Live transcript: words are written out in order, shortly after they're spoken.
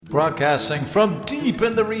Broadcasting from deep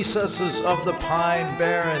in the recesses of the Pine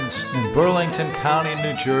Barrens in Burlington County,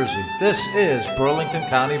 New Jersey. This is Burlington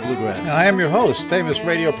County Bluegrass. And I am your host, famous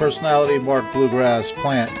radio personality Mark Bluegrass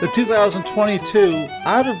Plant. The 2022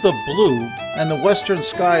 Out of the Blue and the Western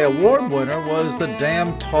Sky Award winner was the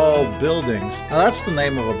Damn Tall Buildings. Now that's the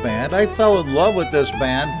name of a band. I fell in love with this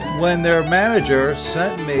band when their manager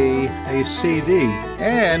sent me a CD.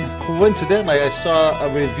 And coincidentally, I saw a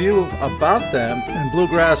review about them in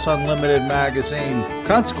Bluegrass Unlimited magazine.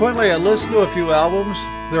 Consequently, I listened to a few albums.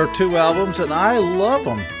 There are 2 albums, and I love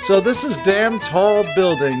them. So this is Damn Tall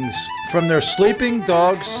Buildings from their Sleeping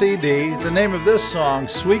Dog CD. The name of this song,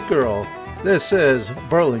 Sweet Girl. This is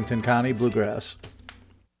Burlington County Bluegrass.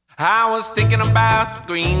 I was thinking about the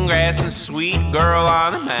green grass and the sweet girl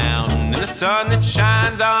on the mountain, and the sun that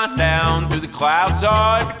shines on down through the clouds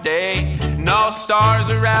all every day, and all the stars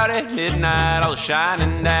are out at midnight, all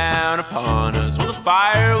shining down upon us. Well, the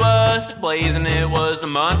fire was blazing, it was the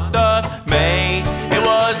month of May. It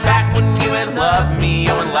was back when you had loved me,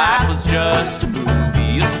 oh, and life was just a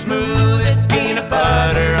movie, as smooth as peanut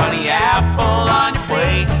butter on the apple on your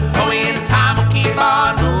plate. Oh, and time will keep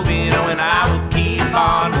on moving, oh, and I will keep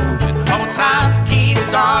on moving. Oh, time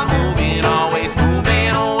keeps on moving, always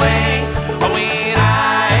moving away. Oh, and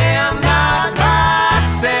I am not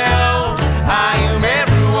myself, I am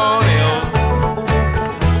everyone else.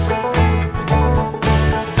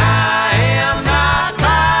 I am not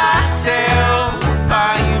myself,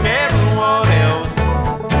 I am everyone else.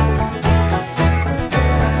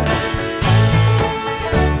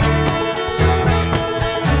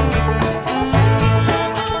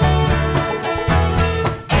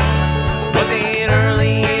 Was it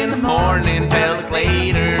early in the morning, felt like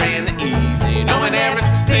later in the evening? Knowing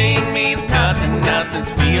everything means nothing,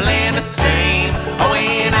 nothing's feeling the same. Oh,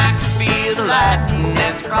 and I can feel the lightning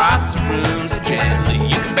as across the room so gently.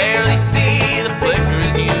 You can barely see the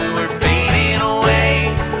flickers, you were fading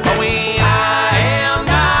away. Oh, and I am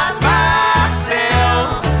not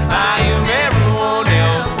myself, I am everyone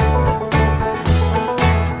else.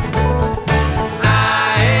 I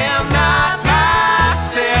am not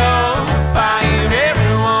myself, I am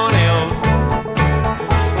everyone else.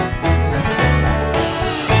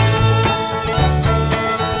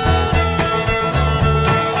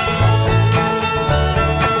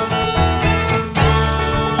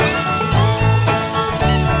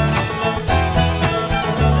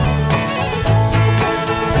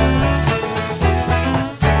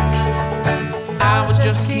 I would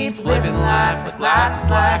just keep living life like life is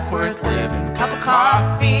like worth living. Cup of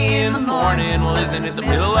coffee in the morning, well, isn't it the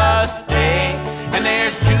middle of the day? And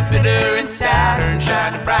there's Jupiter and Saturn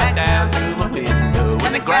shining bright down through my window.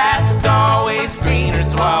 And the grass is always greener,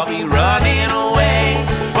 so I'll be running away.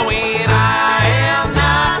 Oh, and I am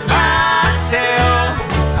not myself,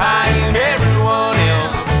 I am everyone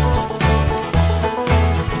else.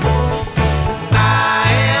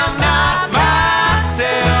 I am not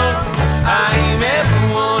myself, I am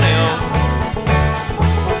everyone else.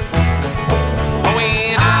 Oh,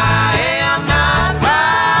 and I am not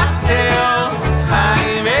myself, I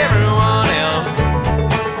am everyone else.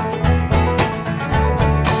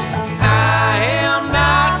 I am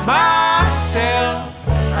not myself,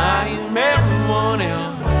 I am everyone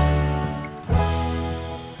else.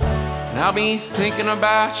 And I'll be thinking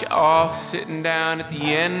about you all sitting down at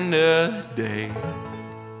the end of the day.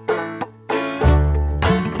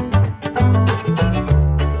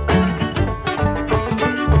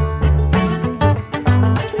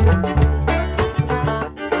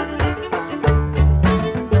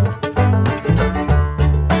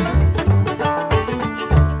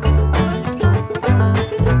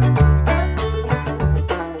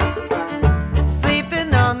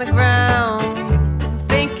 Sleeping on the ground,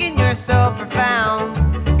 thinking you're so profound.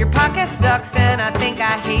 Your podcast sucks and I think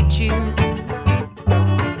I hate you.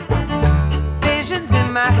 Visions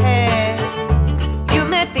in my head, you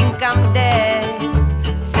may think I'm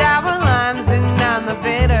dead. Sour limes and I'm the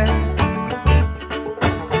bitter.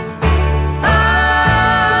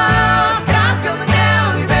 Oh, sky's coming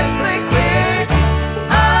down, you better split quick.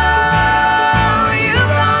 Oh, you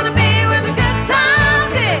gonna be where the good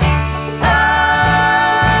times hit. Oh,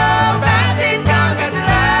 bad days gone, got your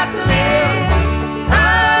life to live.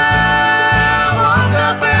 Oh, woke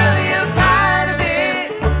up early, I'm tired of it.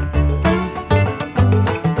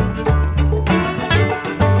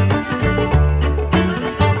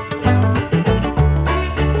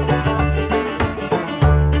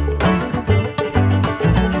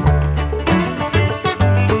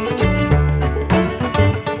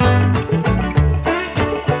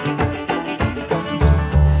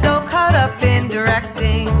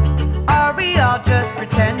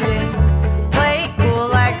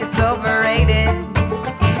 faded.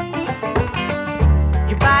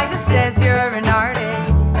 Your bio says you're an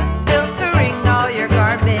artist, filtering all your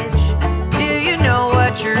garbage. Do you know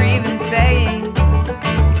what you're even saying?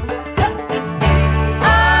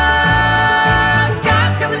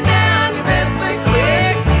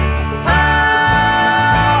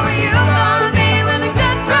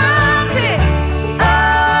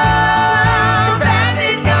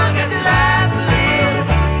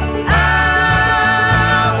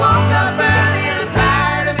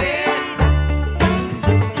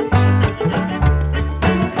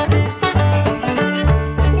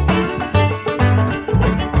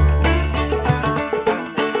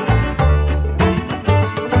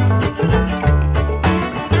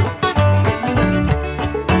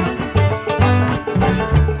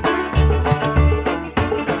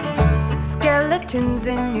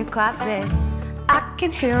 In your closet, I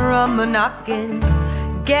can hear 'em a knocking,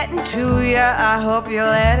 getting to ya, I hope you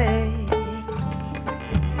let it.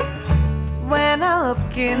 When I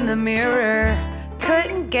look in the mirror,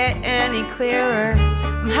 couldn't get any clearer.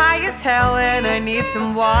 I'm high as hell and I need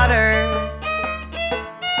some water.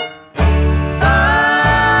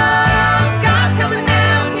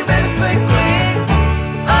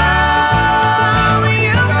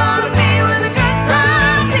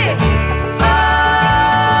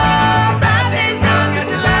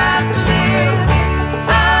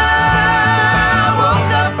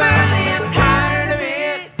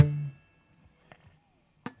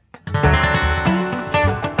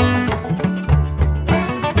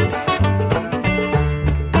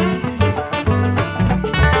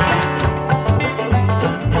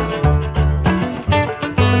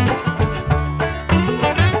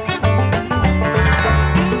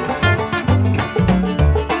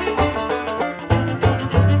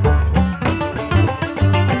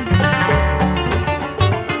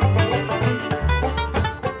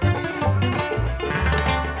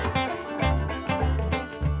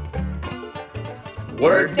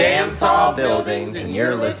 We're damn tall buildings, and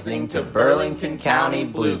you're listening to Burlington County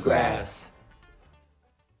Bluegrass.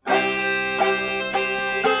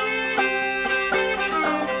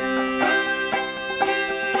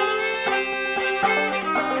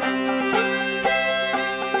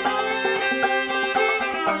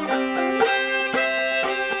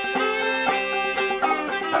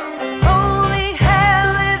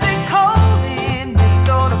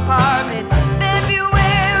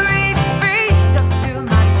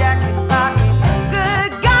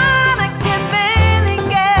 Good God, I can barely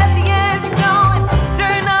get the end.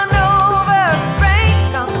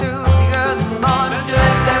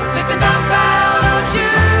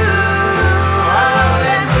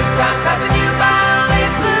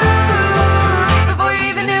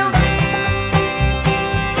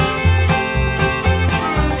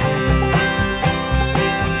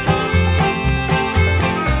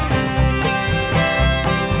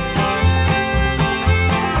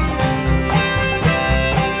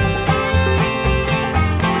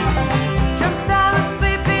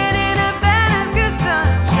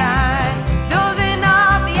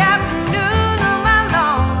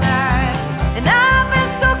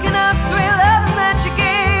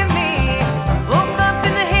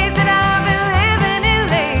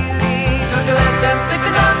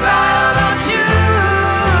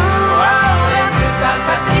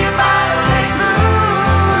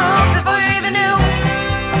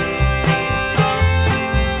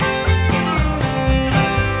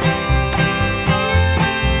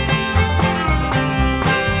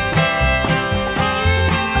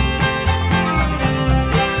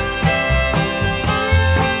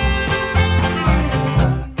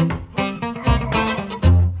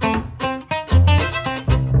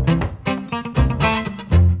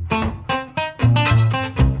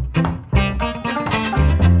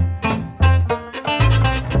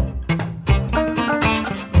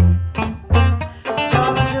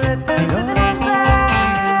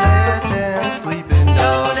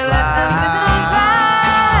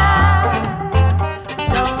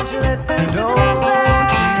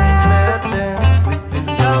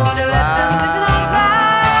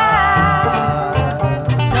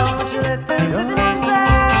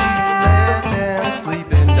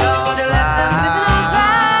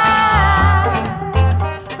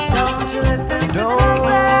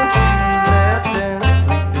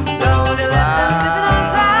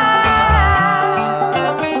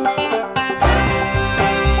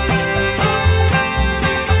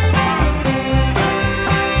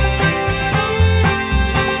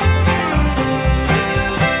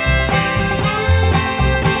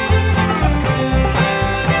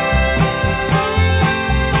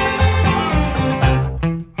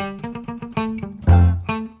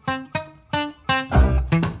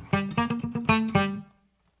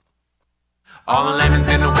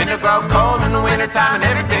 wintertime and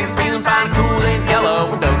everything's feeling fine, cool and yellow.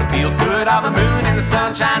 Well, don't it feel good? All the moon and the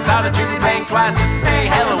sunshine, saw that you can blink twice just to say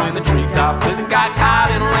hello in the treetops. Listen, got caught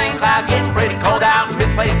in a rain cloud, getting pretty cold out and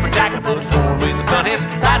misplaced my jacket full of storm. When the sun hits,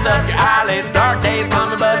 lights up your eyelids, dark days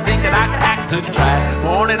coming, but think that I could hack such a pride.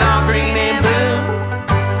 Morning on green and blue,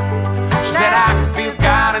 she said I could feel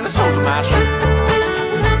God in the soles of my shoes.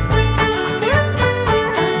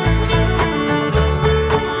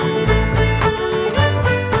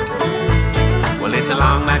 It's a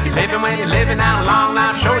long life you're living when you're living out a long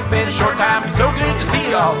life. Sure, it's been a short time, but so good to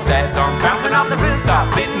see you all. Sad songs bouncing off the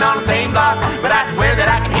rooftop, sitting on the same block. But I swear that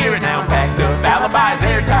I can hear it now. Packed up, alibis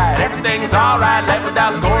airtight. Everything is alright, left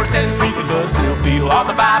without the chorus and the speakers, but still feel all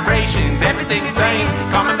the vibrations. Everything's the same,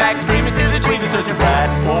 coming back streaming through the tweet with such a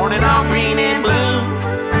bright morning on green and blue.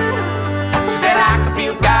 She said I could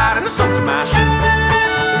feel God in the soles of my shoes.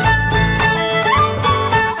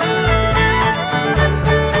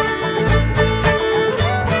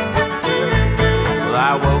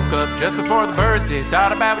 I woke up just before the birds did.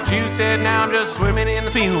 Thought about what you said. Now I'm just swimming in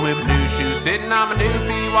the field with my new shoes, sitting on my new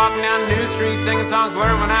feet, walking down the new street, singing songs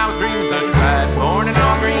learned when I was dreaming such a bright morning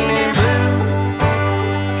on green and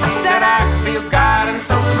blue. She said I could feel God in the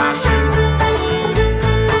soles of my shoes.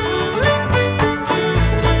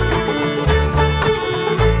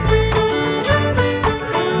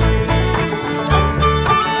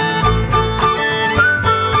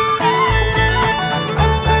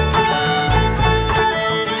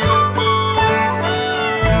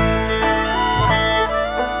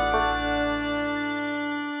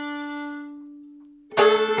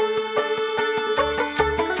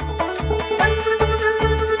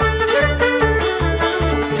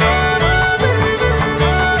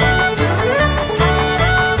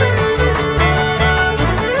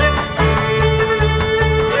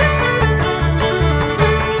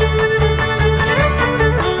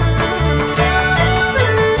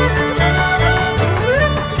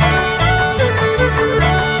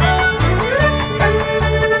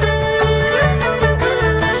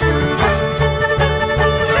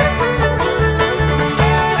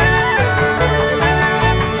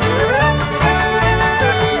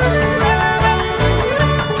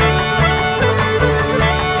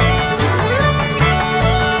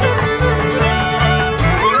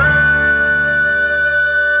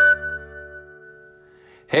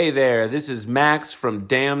 Hey there, this is Max from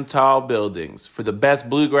Damn Tall Buildings. For the best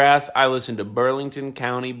bluegrass, I listen to Burlington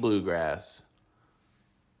County Bluegrass.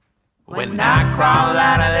 When I crawl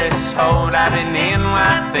out of this hole I've been in, well,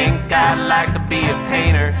 I think I'd like to be a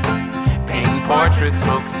painter. Painting portraits,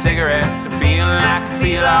 smoking cigarettes, and feeling like I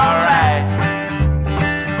feel alright.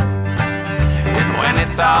 And when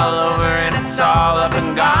it's all over and it's all up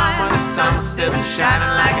and gone, when the sun's still shining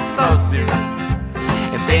like it's supposed to,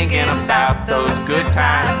 and thinking about those good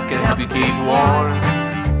times can help you keep warm.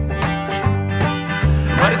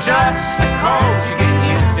 But it's just the cold you're getting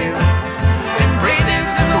used to, and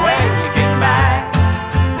breathing's just the way you get by.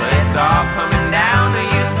 Well, it's all coming down to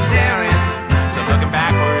you staring, so looking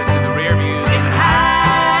backwards in the rear view, getting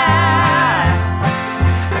high,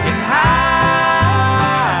 getting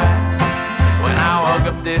high. When I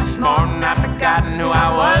woke up this morning, I'd forgotten who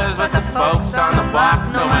I was, but the folks on the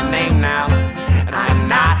block know my name now. I'm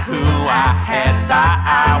not who I had thought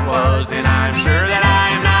I was, and I'm sure that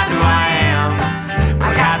I am not who I am.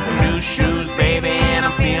 I got some new shoes, baby, and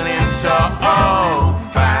I'm feeling so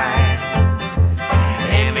fine.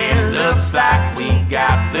 And it looks like we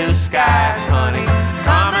got blue skies, honey,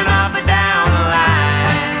 coming up and down the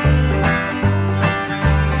line.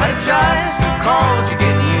 But it's just so cold you're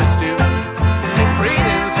getting used to, and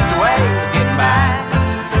breathing's just a way of getting by.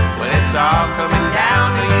 Well, it's all coming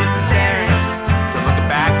down to you staring,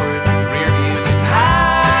 backwards in the rear view, getting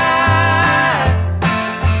high,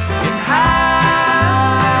 getting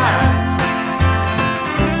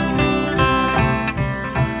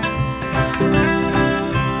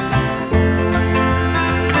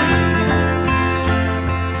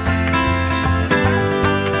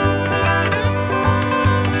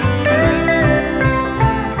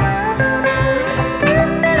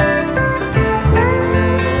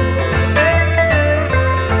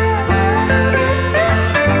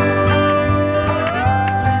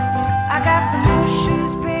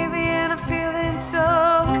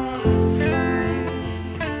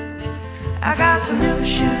some new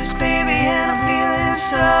shoes, baby, and I'm feeling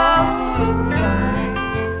so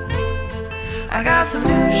fine. I got some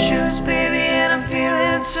new shoes, baby, and I'm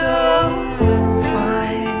feeling so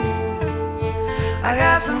fine. I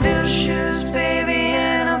got some new shoes, baby,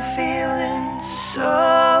 and I'm feeling so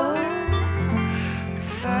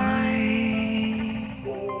fine.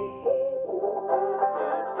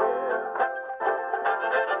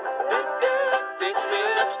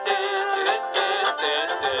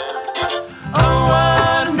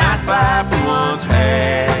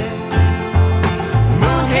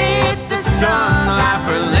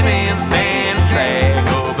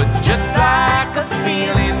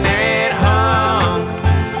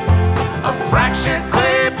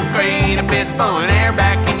 grade, a fist blowing air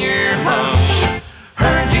back in your lungs.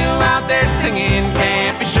 Heard you out there singing,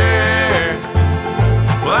 can't be sure.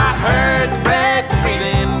 Well, I heard the breath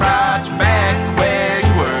breathing brought you back to where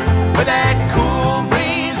you were, where that cool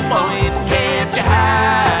breeze blowing kept you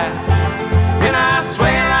high. And I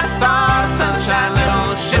swear I saw the sunshine,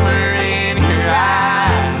 little shimmer in your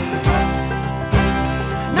eye.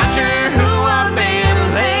 Not sure who I've been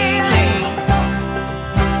lately,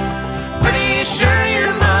 pretty sure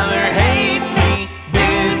your mother hates me.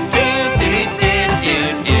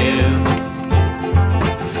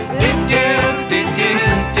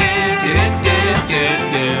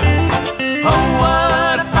 Oh,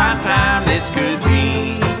 what a fine time this could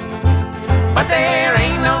be. But there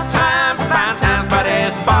ain't no time for fine times, but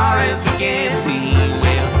as far as we can see,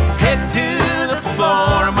 we'll head to the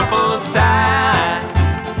floor on my full side.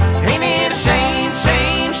 Ain't it a shame,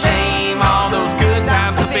 shame, shame, all those good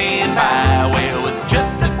times slipping by? Well, it's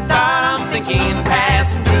just a thought I'm thinking,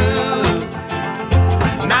 passing through.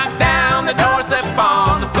 Knock down the door, step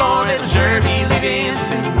on the floor, it'll sure be leaving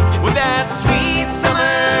soon. With that sweet summer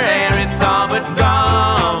air, it's all but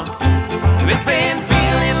gone. And it's been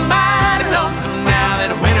feeling mighty lonesome now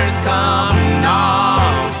that winter's coming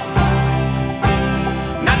on.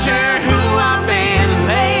 Not sure who I've been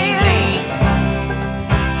lately,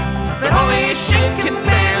 but holy shit can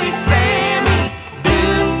barely stand me.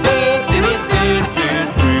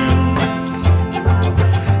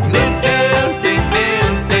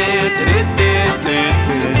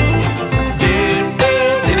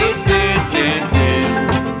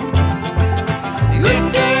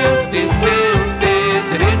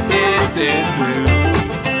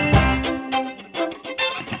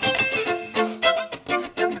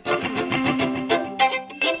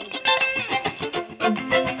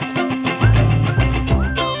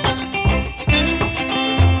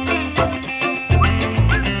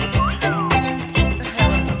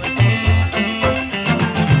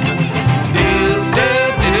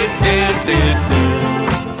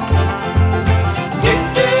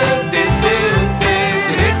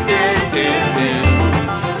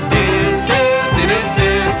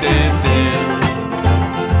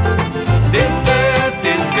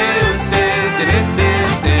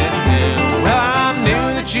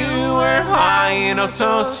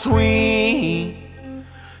 So sweet,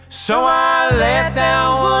 so I let that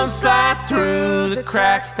one slide through the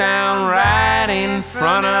cracks down right in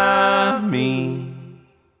front of me.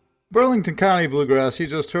 Burlington County Bluegrass, you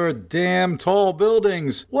just heard Damn Tall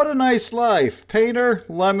Buildings. What a Nice Life. Painter,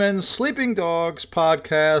 Lemon, Sleeping Dogs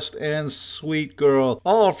podcast, and Sweet Girl,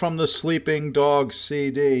 all from the Sleeping Dogs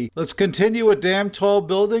CD. Let's continue with Damn Tall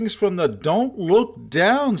Buildings from the Don't Look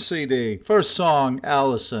Down CD. First song,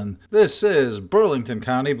 Allison. This is Burlington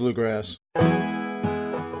County Bluegrass.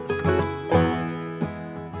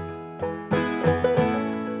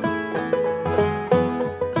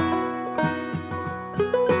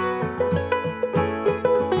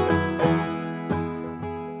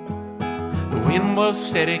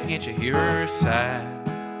 Steady, can't you hear her sigh?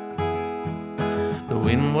 The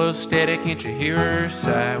wind was steady, can't you hear her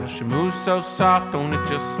sigh? Well, she moves so soft, don't it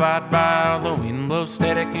just slide by? The wind blows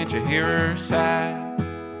steady, can't you hear her sigh?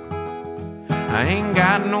 I ain't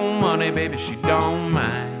got no money, baby, she don't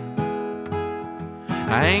mind.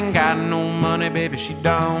 I ain't got no money, baby, she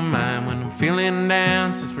don't mind. When I'm feeling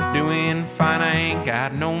down, since we're doing fine, I ain't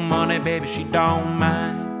got no money, baby, she don't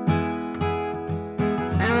mind.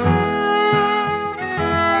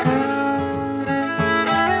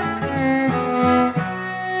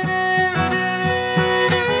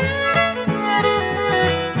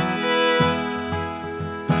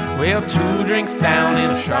 Well, 2 drinks down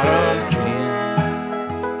and a shot of gin.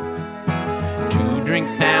 2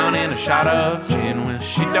 drinks down and a shot of gin. Well,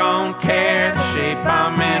 she don't care the shape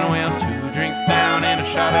I'm in. Well, 2 drinks down and a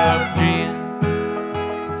shot of gin.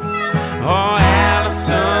 Oh,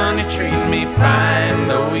 Allison, you treat me fine,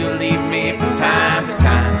 though you leave me from time to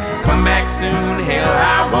time. Come back soon, hell,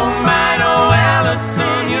 I won't mind. Oh,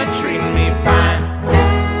 Allison, you treat me fine.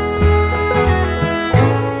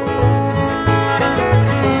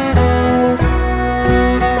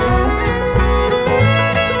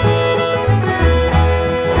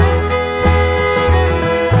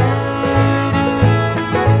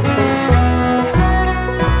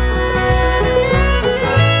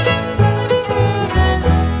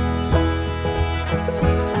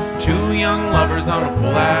 On a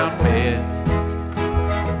pull-out bed.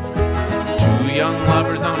 2 young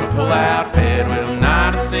lovers on a pull-out bed. Well,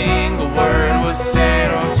 not a single word was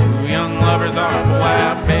said. Oh, 2 young lovers on a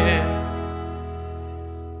pull-out bed.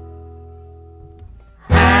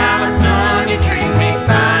 Allison, you treat me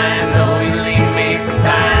fine, though you leave me from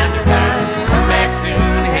time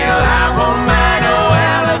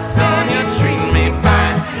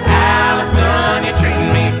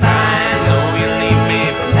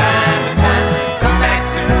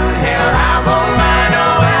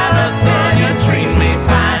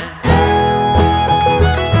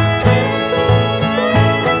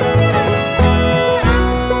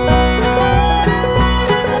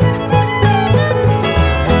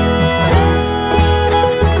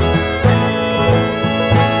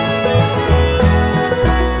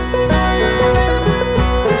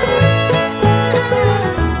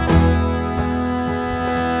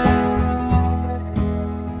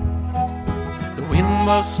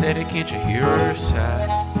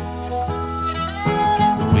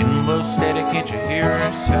can't you hear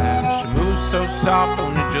her sigh? She moves so soft,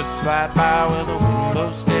 don't you just slide by with the wind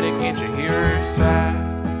blows steady, can't you hear her sigh?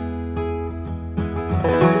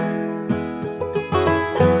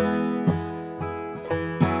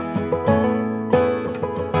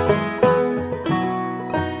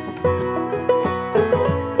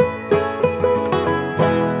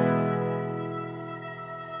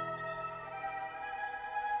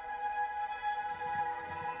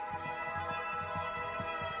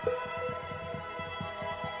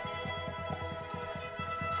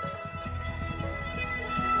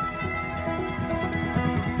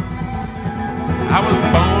 I was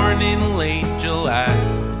born in late July,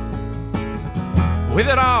 with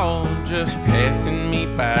it all just passing me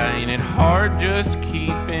by, and it hard just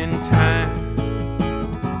keeping time.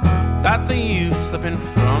 Thoughts of you slipping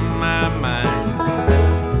from my mind.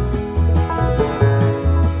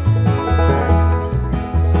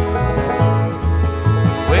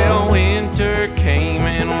 Well, winter came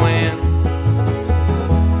and went,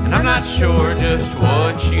 and I'm not sure just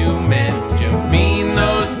what you meant. Did you mean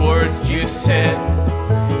those words you said?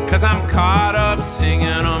 'Cause I'm caught up singing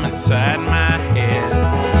them inside my head.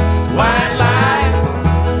 White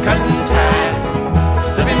lies, cutting ties,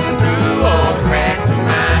 slipping through all the cracks in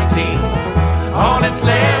my teeth. All that's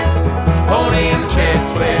left, holding in the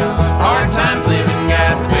chest, well, hard times living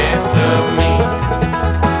got the best of me.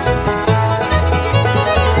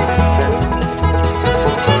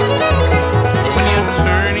 When you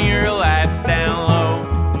turn your lights down low,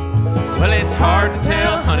 well, it's hard to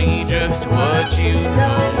tell, honey, just what you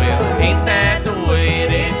know. Well, ain't that the way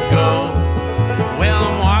it goes? Well,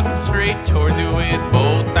 I'm walking straight towards you with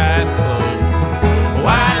both eyes closed.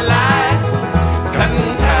 White lies,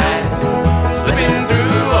 cutting ties, slipping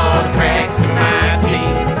through all the cracks in my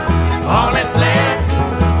teeth. All that's left,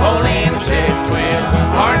 holding in the chest, well,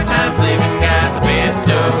 hard times living got the best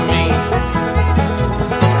of me.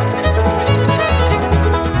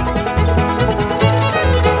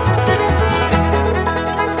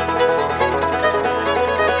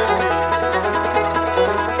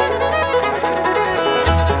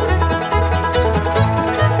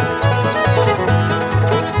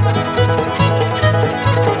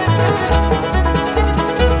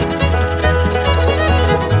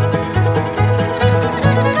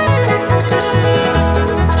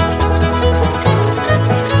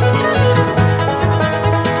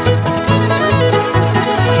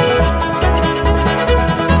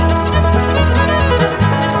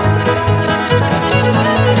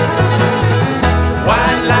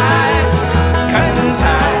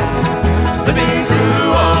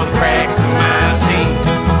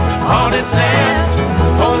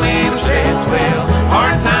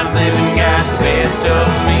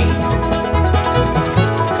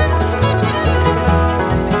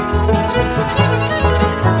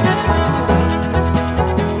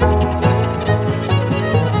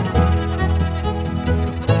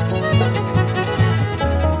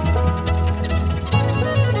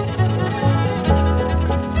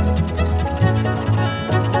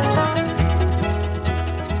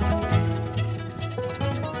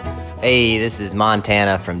 Hey, this is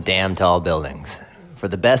Montana from Damn Tall Buildings. For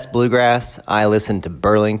the best bluegrass, I listen to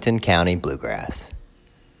Burlington County Bluegrass.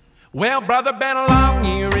 Well, brother, been a long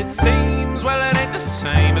year, it seems. Well, it ain't the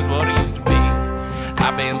same as what it used to be.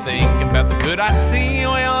 I've been thinking about the good I see.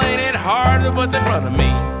 Well, ain't it hard with what's in front of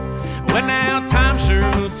me? Well, now time sure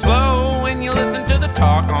moves slow when you listen to the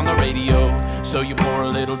talk on the radio. So you pour a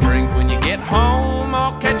little drink when you get home,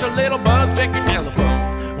 or catch a little buzz, check your telephone.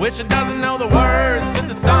 Which she doesn't know the words to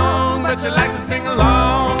the song, but she likes to sing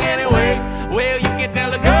along anyway. Well, you can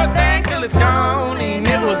tell a good thing till it's gone, and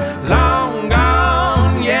it was long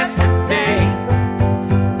gone yesterday.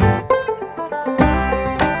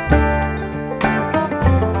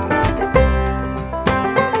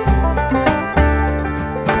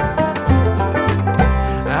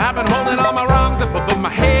 I've been holding all my wrongs up above my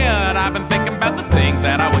head. I've been thinking about the things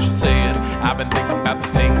that I wish I said. I've been thinking about the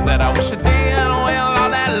things that I wish I did. Well, all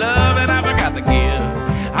that love and I forgot to give.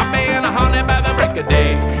 I'm being haunted by the break of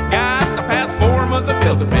day. Got the past 4 months of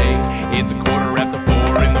bills to pay. It's a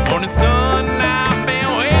 4:15 in the morning sun. I've been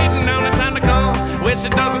waiting on the time to come. Wish she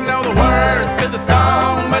doesn't know the words to the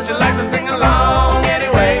song, but she likes to sing along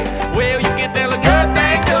anyway. Well, you can tell a good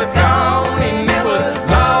thing till it's gone, and it was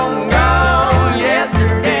long gone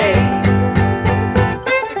yesterday.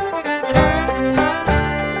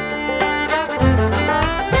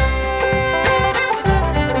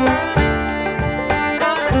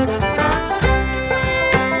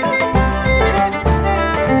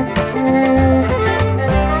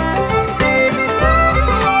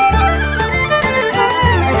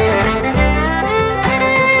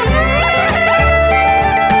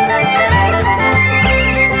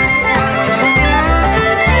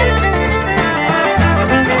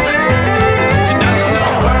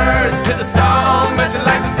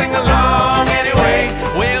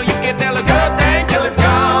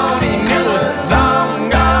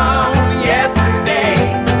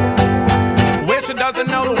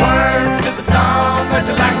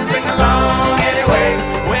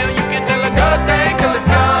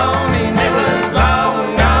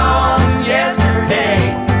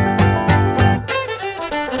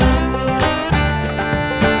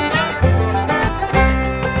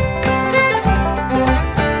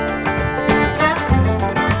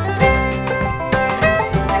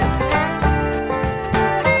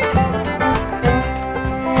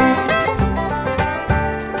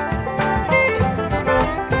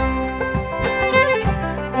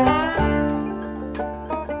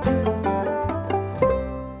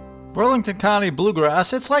 Burlington County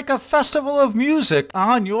Bluegrass, it's like a festival of music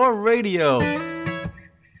on your radio.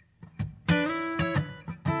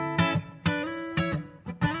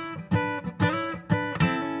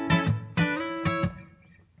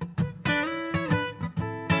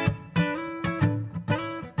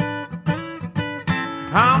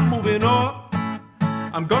 I'm moving up,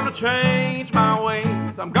 I'm gonna change my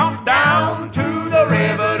ways. I'm going down to the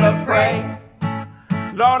river to pray.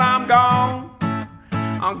 Lord, I'm gone,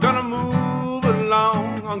 I'm gonna move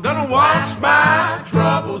along. I'm gonna wash my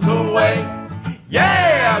troubles away.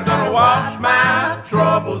 Yeah, I'm gonna wash my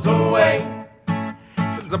troubles away.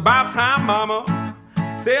 So it's about time, mama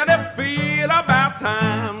said it feel about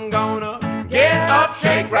time. Gonna get up,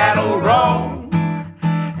 shake, rattle, roll,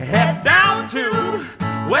 head down to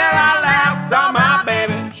where I last saw my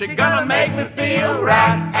baby. She gonna make me feel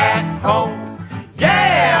right at home.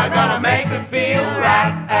 Yeah, gonna make me feel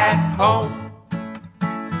right at home.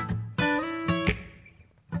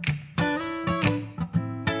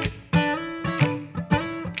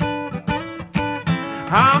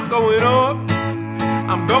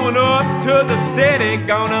 I'm going up to the city,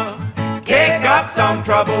 gonna kick up some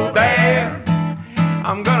trouble there.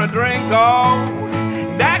 I'm gonna drink all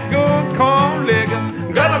that good corn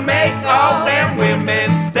liquor, gonna make all them women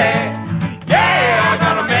stare. Yeah,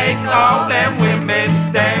 gonna make all them women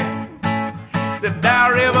stare. Said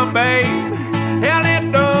that river, babe, hell,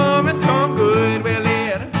 it done me so good. Well,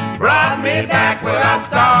 it brought me back where I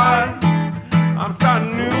started. I'm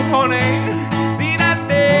starting new, honey. See that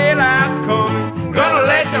daylight's coming. Gonna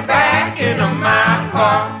let you back into my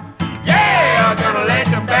heart. Yeah, gonna let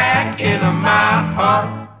you back into my heart.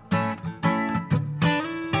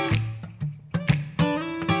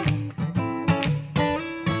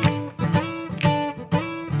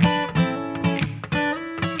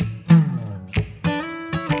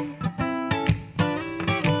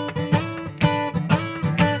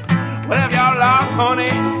 Honey,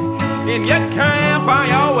 and you can't find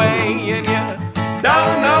your way, and you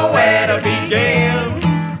don't know where to begin.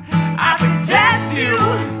 I suggest you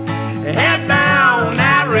head down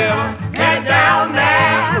that river, head down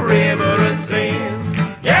that river of sin.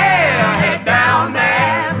 Yeah, head down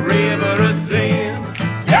that river of sin.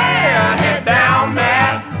 Yeah, head down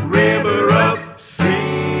that river of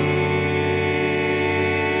sin.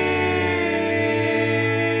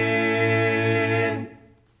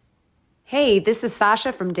 Hey, this is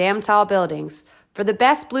Sasha from Damn Tall Buildings. For the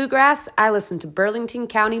best bluegrass, I listen to Burlington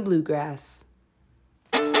County Bluegrass.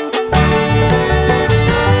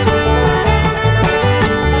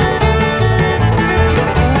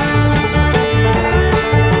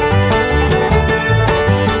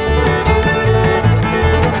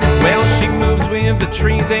 Well, she moves with the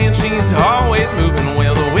trees and she's always moving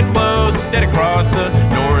well. The wind blows steady across the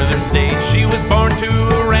northern states. She was born to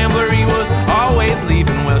a rambler, he was always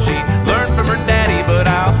leaving well. She learned from her daddy, but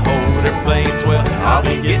I'll hold her place well. I'll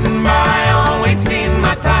be getting by on wasting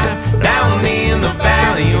my time down in the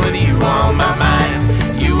valley with you on my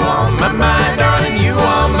mind. You on my mind, darling, you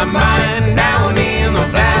on my mind. Down in the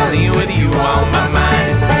valley with you on my mind.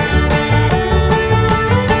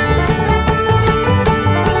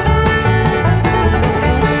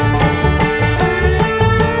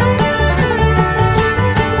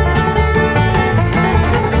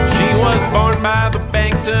 By the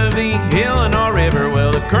banks of the Illinois River.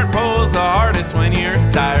 Well, the current pulls the hardest when you're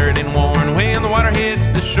tired and worn. When the water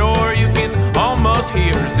hits the shore, you can almost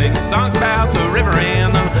hear her singing songs about the river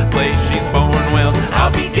and the place she's born. Well,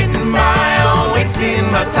 I'll be getting by on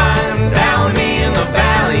wasting my time down in the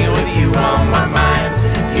valley with you on my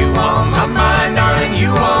mind. You on my mind, darling, you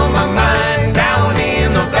on my mind. Down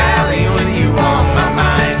in the valley with you on my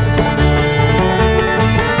mind.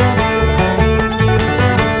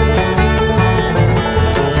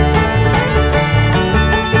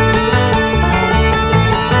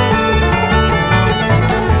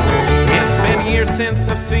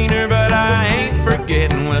 Since I've seen her, but I ain't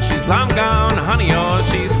forgetting. Well, she's long gone, honey, oh,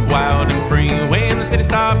 she's wild and free. When the city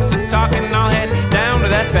stops and talking, I'll head down to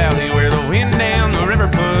that valley where the wind down the river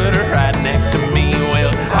put her right next to me.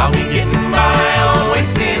 Well, I'll be getting by on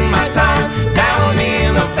wasting my time down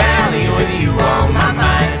in the valley with you on my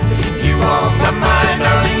mind. You on my mind,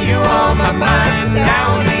 darling, you on my mind.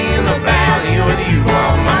 Down in the valley with you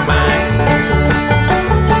on my mind.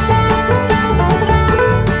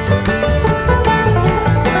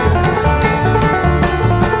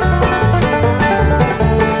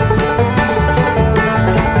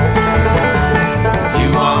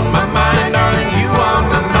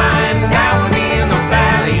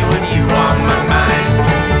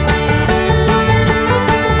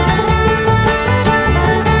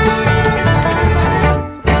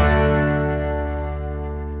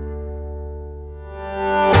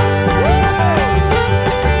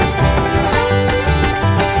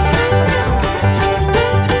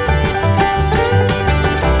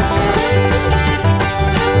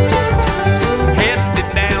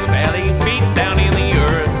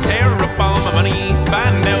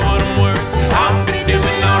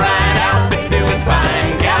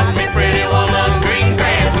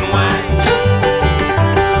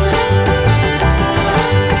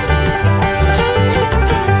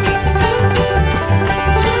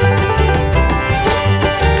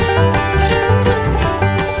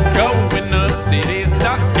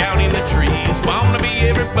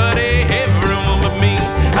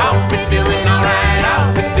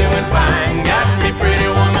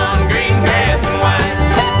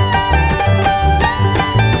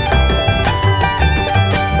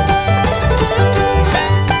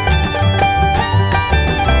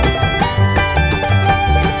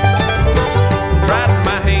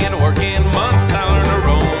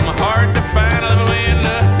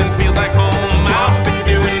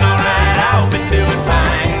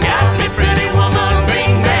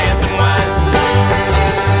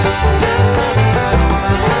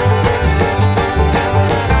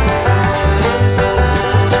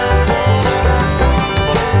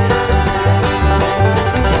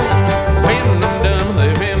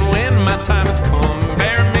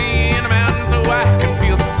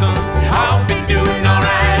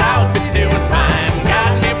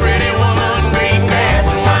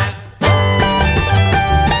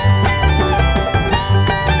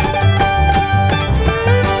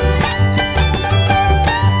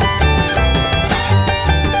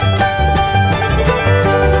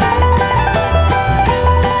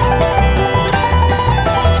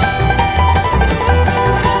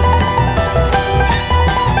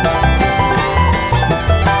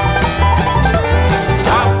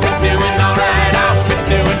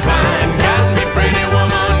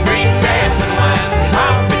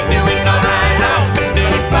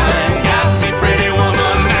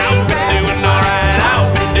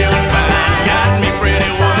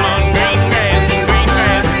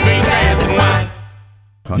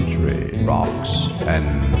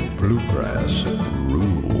 Bluegrass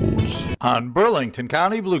rules. On Burlington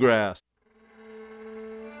County Bluegrass.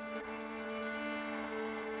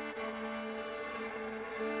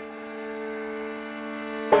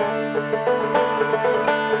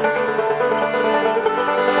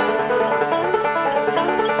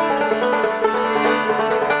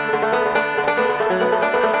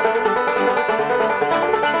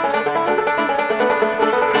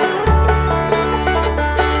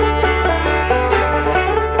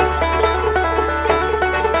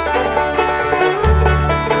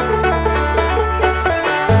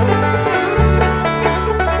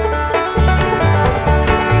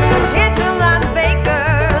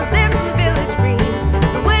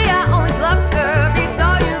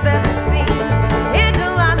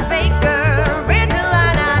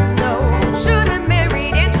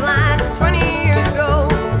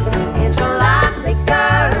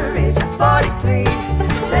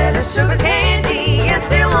 Sugar candy and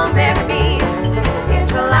still won't marry me.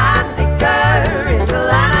 Angeline the baker,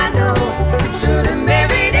 Angeline I know, should have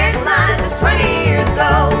married Angeline just 20 years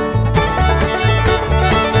ago.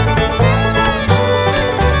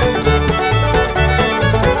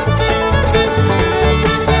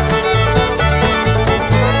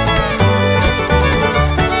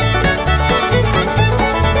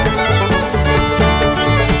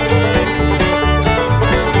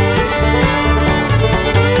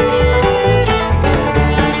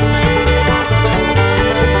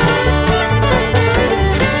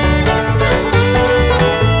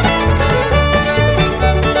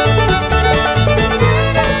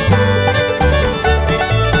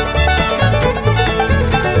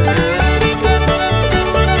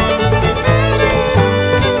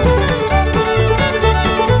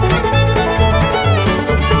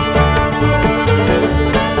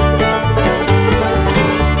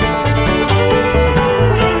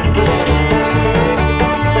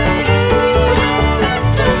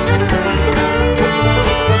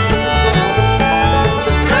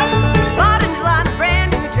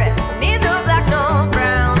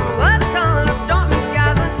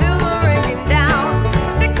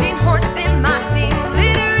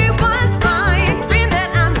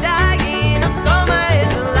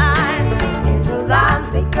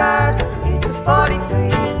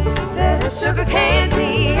 Sugar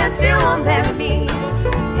candy and still won't marry me.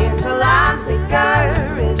 Angeline the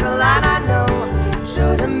baker, Angeline I know,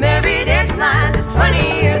 should have married Angeline just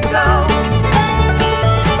 20 years ago.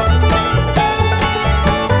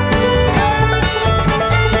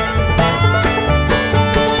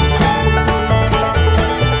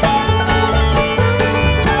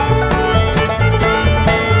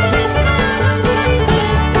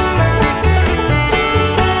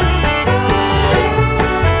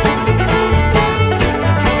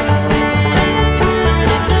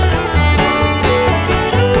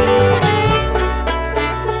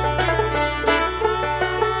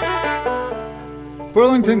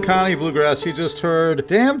 Burlington County Bluegrass, you just heard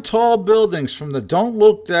Damn Tall Buildings from the Don't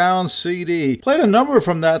Look Down CD. Played a number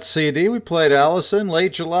from that CD. We played Allison,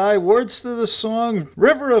 Late July, words to the song,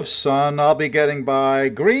 River of Sun, I'll Be Getting By,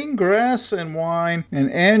 Green Grass and Wine, and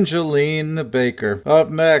Angeline the Baker. Up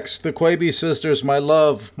next, the Quebe Sisters, My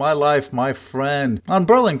Love, My Life, My Friend, on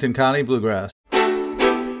Burlington County Bluegrass.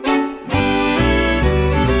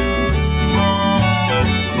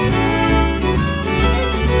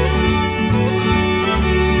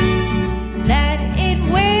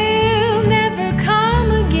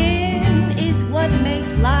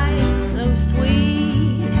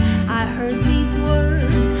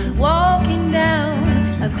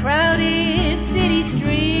 Crowded city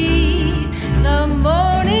street, the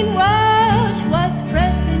morning rush was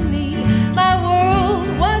pressing me. My world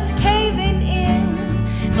was caving in.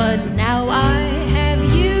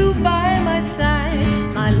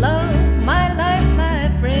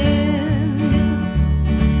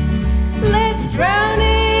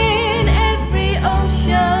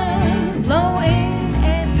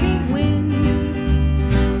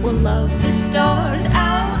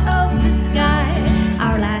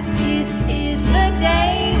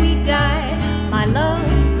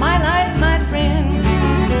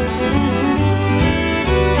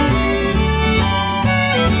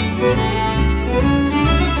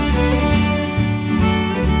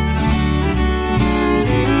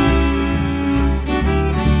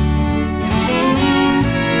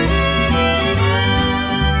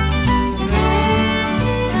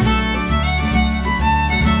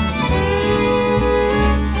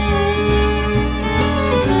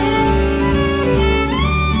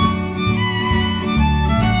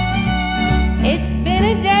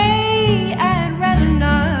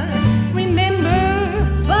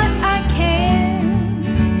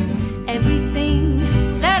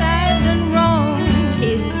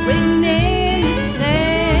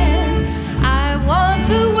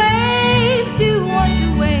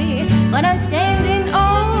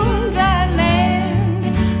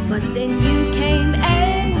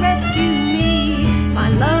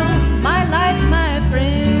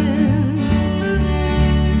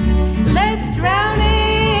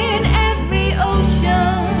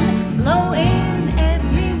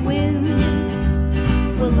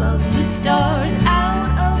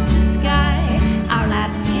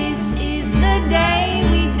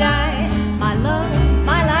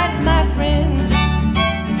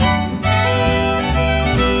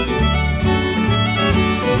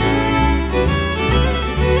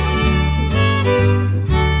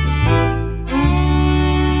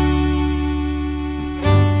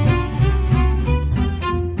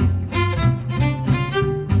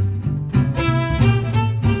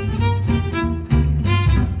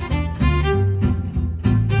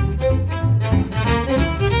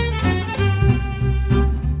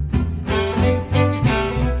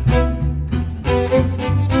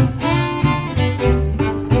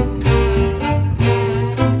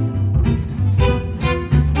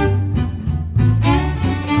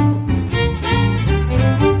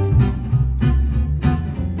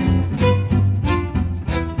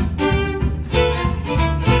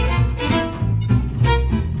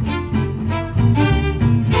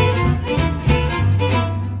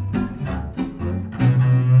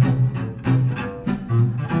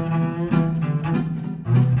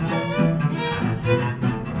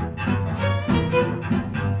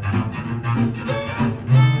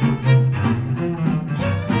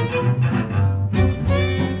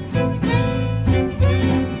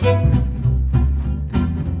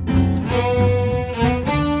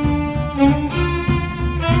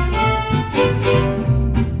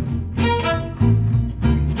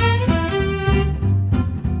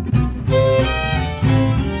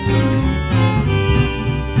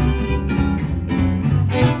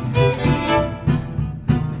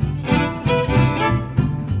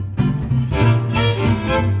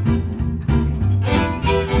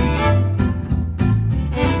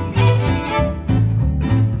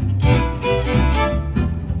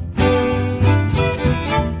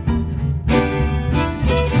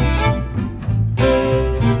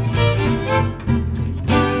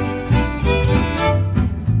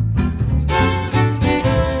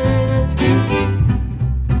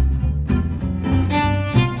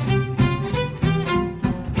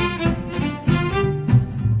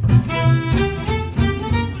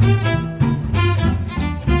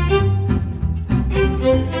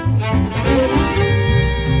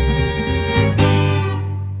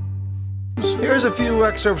 few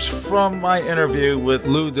excerpts from my interview with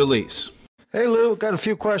Lou DeLise. Hey, Lou, got a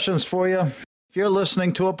few questions for you. If you're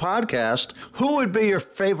listening to a podcast, who would be your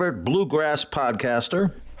favorite bluegrass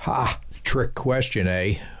podcaster? Ha, trick question,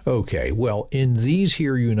 eh? Okay, well, in these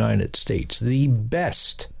here United States, the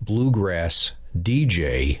best bluegrass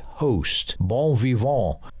DJ, host, bon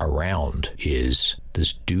vivant around is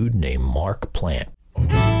this dude named Mark Plant.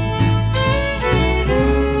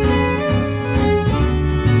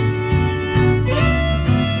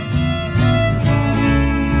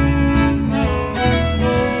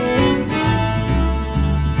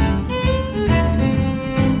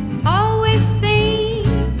 Always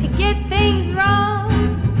seem to get things wrong.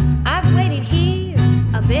 I've waited here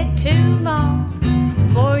a bit too long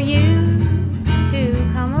for you to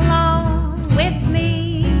come along with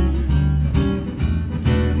me.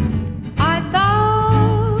 I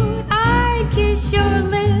thought I'd kiss your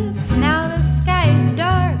lips. Now the sky is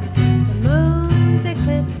dark, the moon's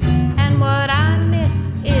eclipsed, and what I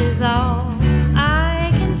miss is all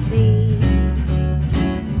I can see.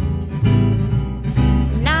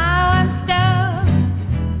 Now I'm stuck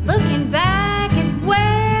looking back at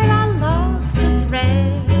where I lost the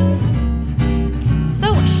thread.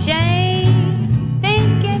 So ashamed,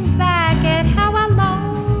 thinking back at how I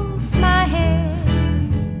lost my head.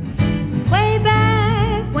 Way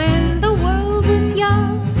back when the world was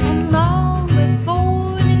young, and long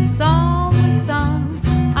before this song was sung,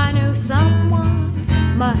 I knew someone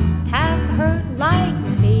must have hurt like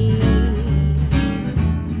me.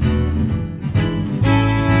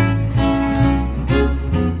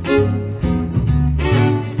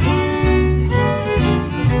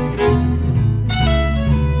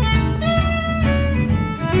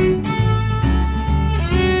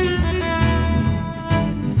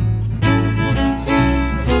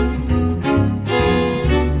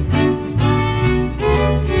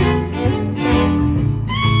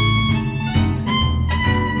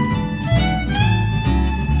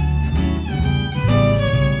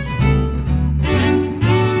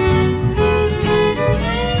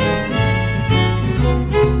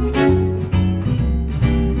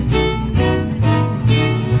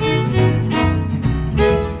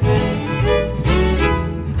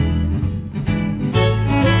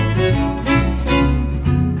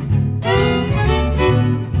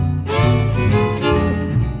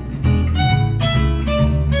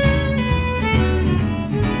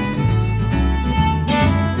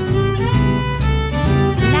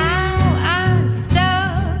 Now I'm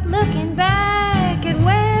stuck looking back at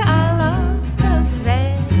where I lost the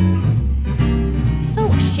thread. So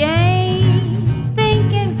ashamed,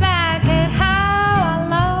 thinking back at how I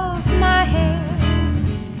lost my head.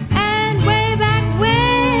 And way back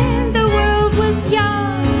when the world was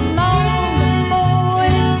young, long before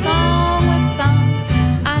this song was sung,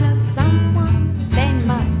 I know someone they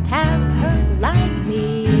must have heard like me.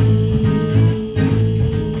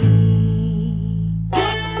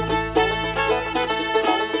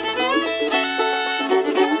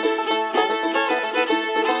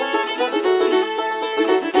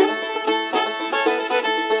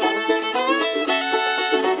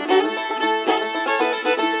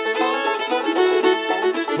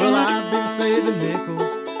 Well, I've been saving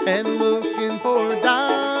nickels and looking for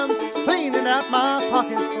dimes, cleaning out my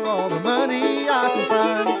pockets for all the money I can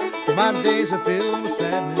find. My days are filled with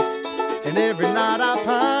sadness, and every night I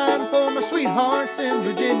pine for my sweethearts in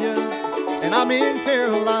Virginia, and I'm in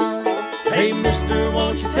Caroline. Hey, mister,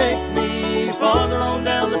 won't you take me farther on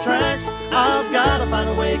down the tracks? I've got to find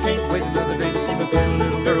a way, can't wait another day to see my pretty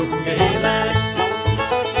little girl from Galax.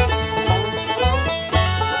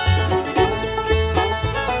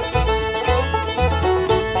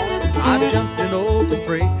 I jumped in open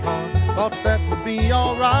freight car, thought that would be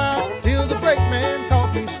alright, till the brakeman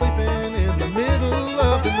caught me sleeping in the middle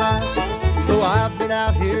of the night. So I've been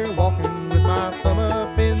out here walking with my thumb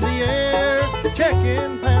up in the air,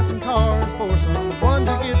 checking passing cars for someone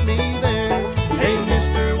to get me there. Hey,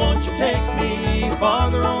 mister, won't you take me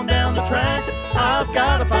farther on down the tracks? I've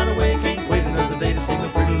got to find a way, can't wait another day to see my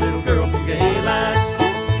pretty little girl from Galax.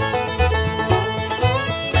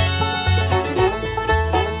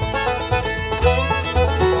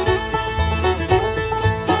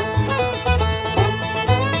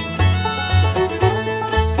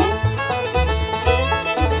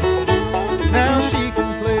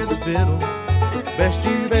 Best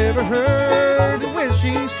you've ever heard. And when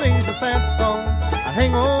she sings a sad song, I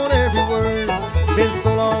hang on every word. Been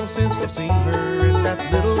so long since I've seen her in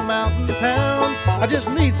that little mountain town. I just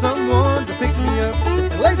need someone to pick me up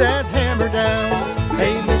and lay that hammer down.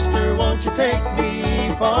 Hey, mister, won't you take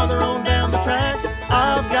me farther on down the tracks?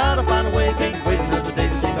 I've got to find a way, can't wait another day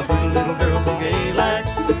to see my pretty little girl from Galax.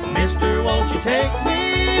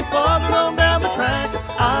 farther on down the tracks.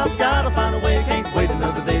 I've got to find a way, can't wait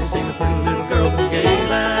another day to see the pretty little girl from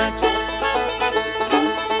Galax.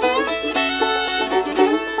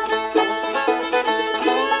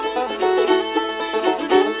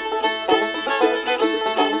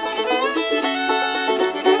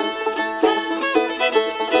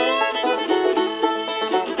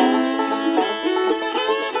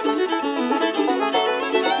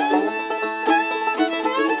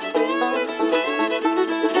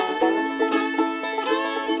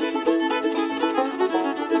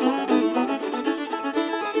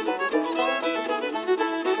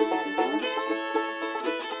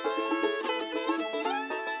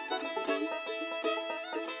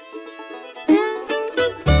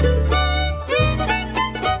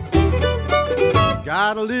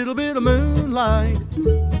 Got a little bit of moonlight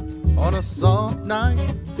on a soft night.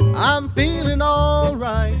 I'm feeling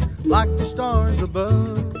alright, like the stars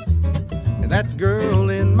above. And that girl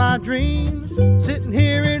in my dreams, sitting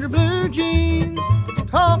here in her blue jeans,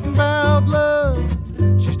 talking about love.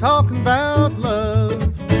 She's talking about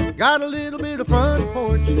love. Got a little bit of front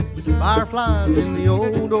porch, fireflies in the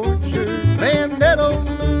old orchard. Man, that old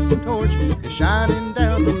moon torch is shining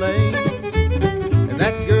down the lane. And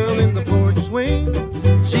that girl in the porch swing,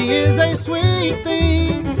 she is a sweet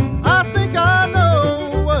thing. I think I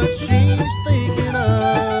know what she's thinking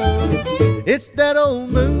of. It's that old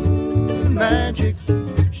moon magic,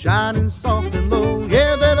 shining soft and low.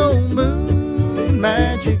 Yeah, that old moon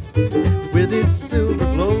magic with its silver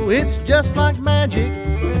glow. It's just like magic,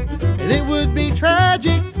 and it would be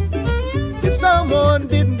tragic if someone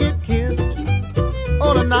didn't get kissed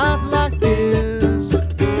on a night like this.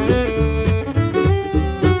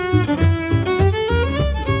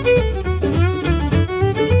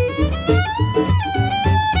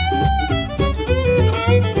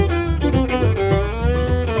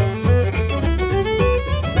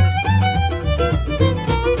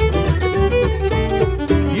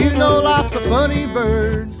 Life's a funny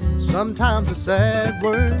bird, sometimes a sad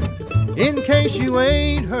word. In case you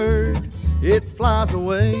ain't heard, it flies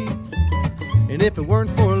away. And if it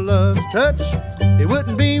weren't for love's touch, it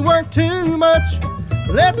wouldn't be worth too much.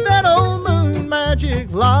 Let that old moon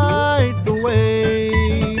magic light the way.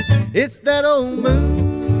 It's that old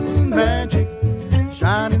moon magic,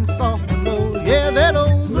 shining soft and low. Yeah, that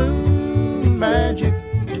old moon magic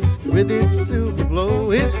with its silver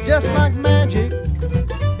glow. It's just like magic,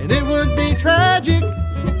 and it would be tragic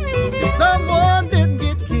if someone didn't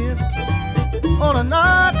get kissed on a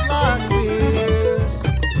night like this.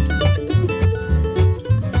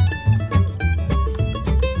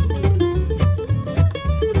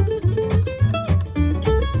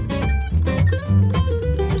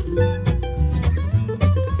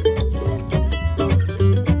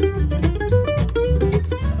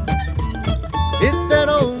 It's that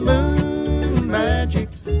old moon magic,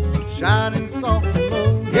 shining soft and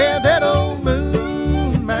low. Yeah, that old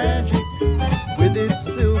moon magic with its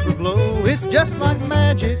silver glow. It's just like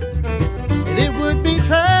magic, and it would be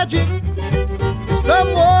tragic if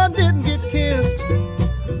someone didn't get kissed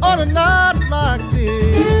on a night like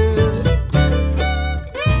this.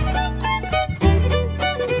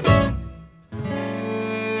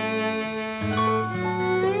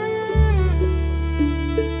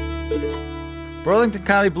 Burlington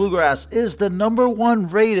County Bluegrass is the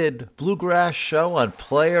 #1 rated bluegrass show on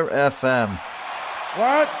Player FM.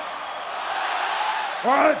 What?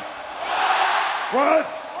 What? What?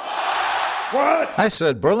 What? I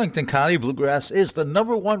said Burlington County Bluegrass is the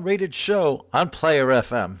 #1 rated show on Player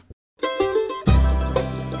FM.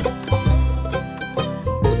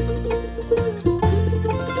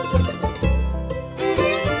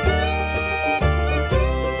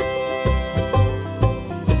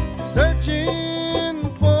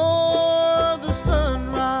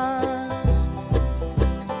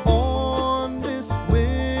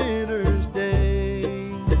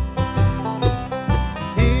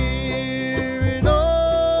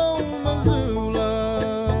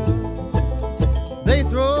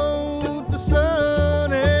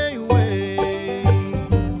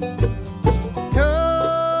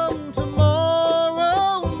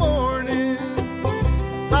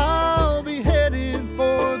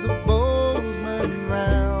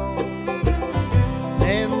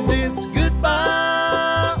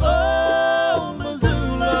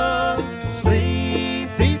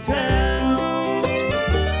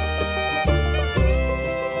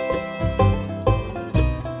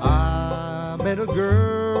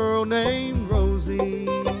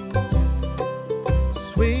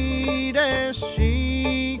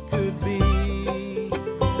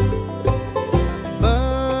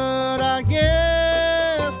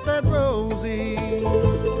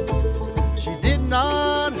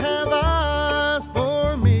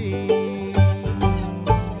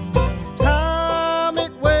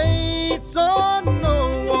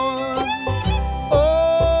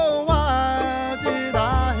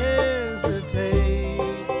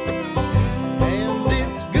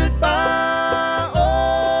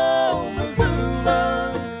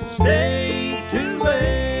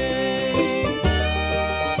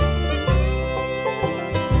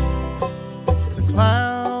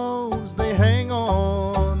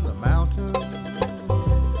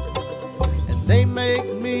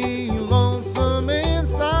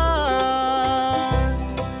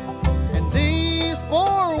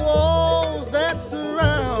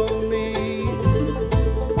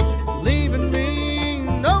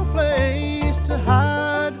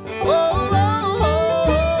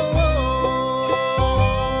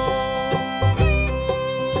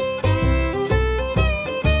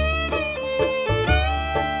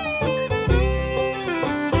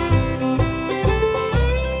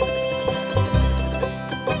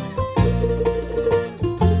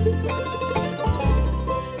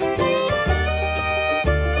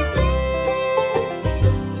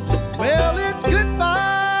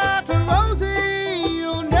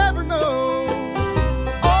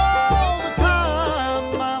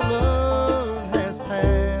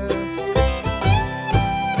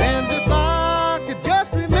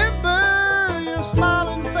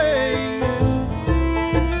 face.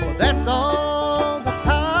 Well, that's all the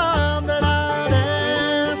time that I'd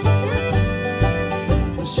ask.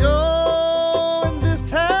 For sure, when this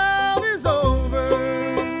town is over,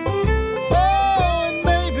 oh, and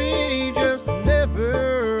maybe just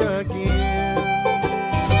never again.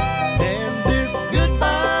 And it's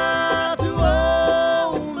goodbye to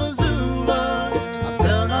old Missoula. I've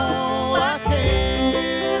done all I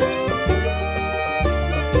can.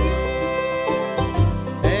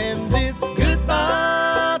 And it's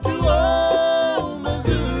goodbye to old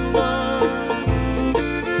Missoula.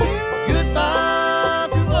 Goodbye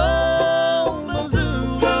to old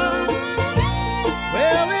Missoula.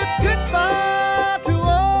 Well, it's goodbye to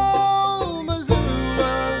old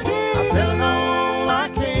Missoula. I've done all I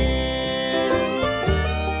can.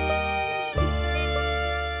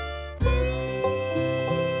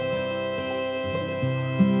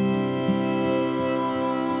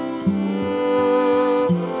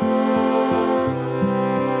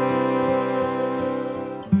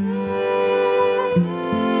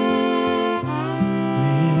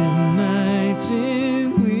 Midnights in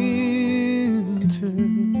winter,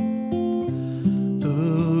 the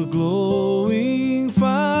glowing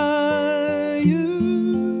fire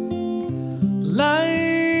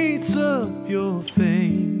lights up your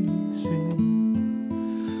face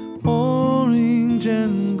in orange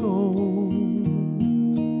and gold.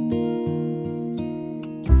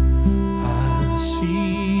 I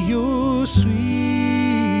see your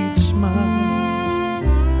sweet smile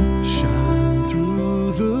shine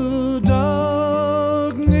through the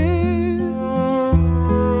darkness.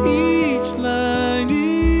 Each line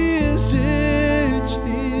is etched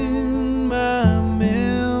in my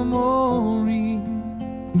memory,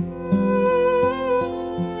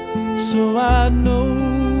 so I know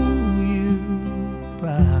you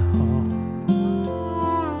by heart.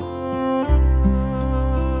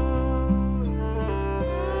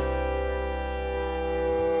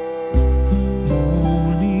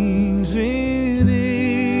 Mornings in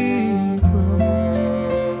April,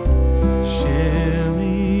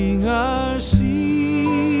 sharing our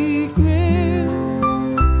secrets,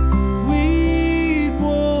 we'd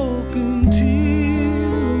walk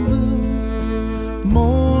until the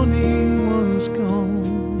morning was gone.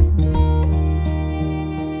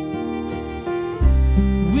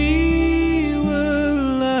 We were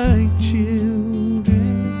like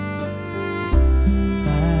children,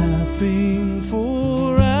 laughing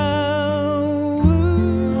for hours.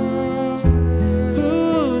 The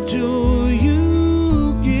joy you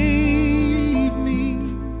gave me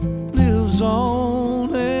lives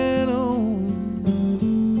on and on,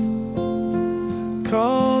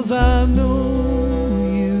 'cause I know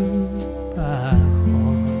you by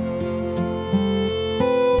heart.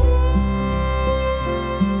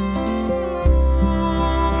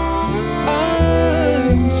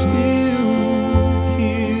 I still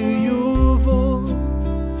hear your voice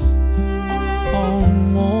on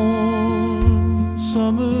warm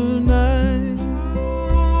summer nights,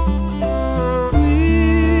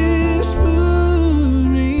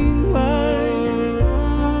 whispering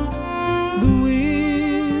like the wind.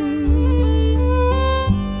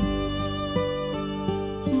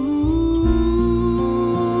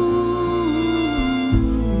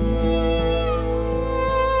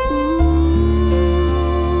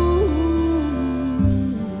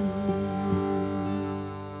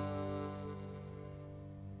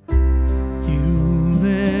 You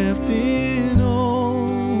left in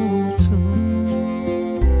autumn,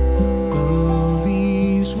 the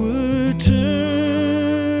leaves were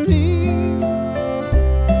turning.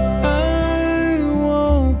 I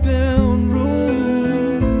walked down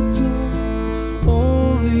roads of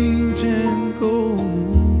orange and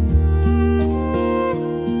gold.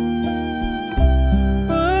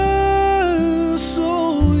 I saw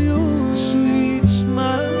your sweet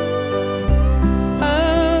smile, I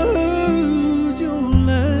heard your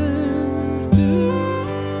laughter.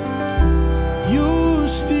 You're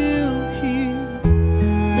still here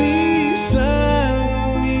beside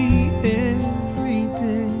me every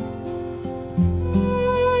day,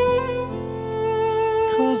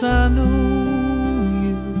 'cause I know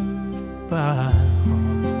you by heart.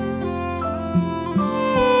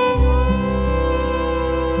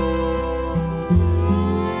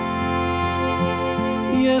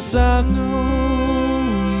 Yes, I know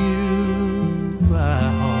you by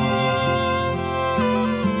heart.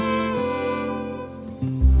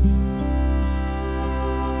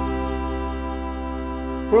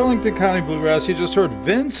 Burlington County Bluegrass, you just heard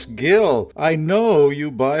Vince Gill, I Know You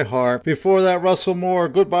by Heart. Before that, Russell Moore,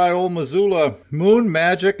 Goodbye Old Missoula, Moon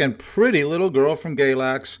Magic, and Pretty Little Girl from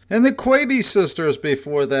Galax. And the Quebe Sisters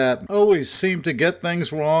before that, Always Seem to Get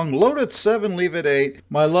Things Wrong, Load at 7, Leave at 8,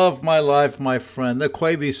 My Love, My Life, My Friend. The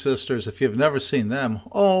Quebe Sisters, if you've never seen them,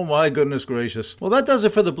 oh my goodness gracious. Well, that does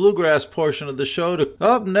it for the bluegrass portion of the show.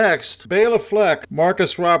 Up next, Bela, Fleck,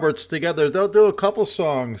 Marcus Roberts together. They'll do a couple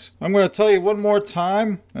songs. I'm going to tell you one more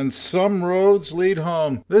time, and Some Roads Lead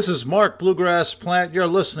Home. This is Mark Bluegrass Plant. You're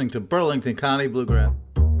listening to Burlington County Bluegrass.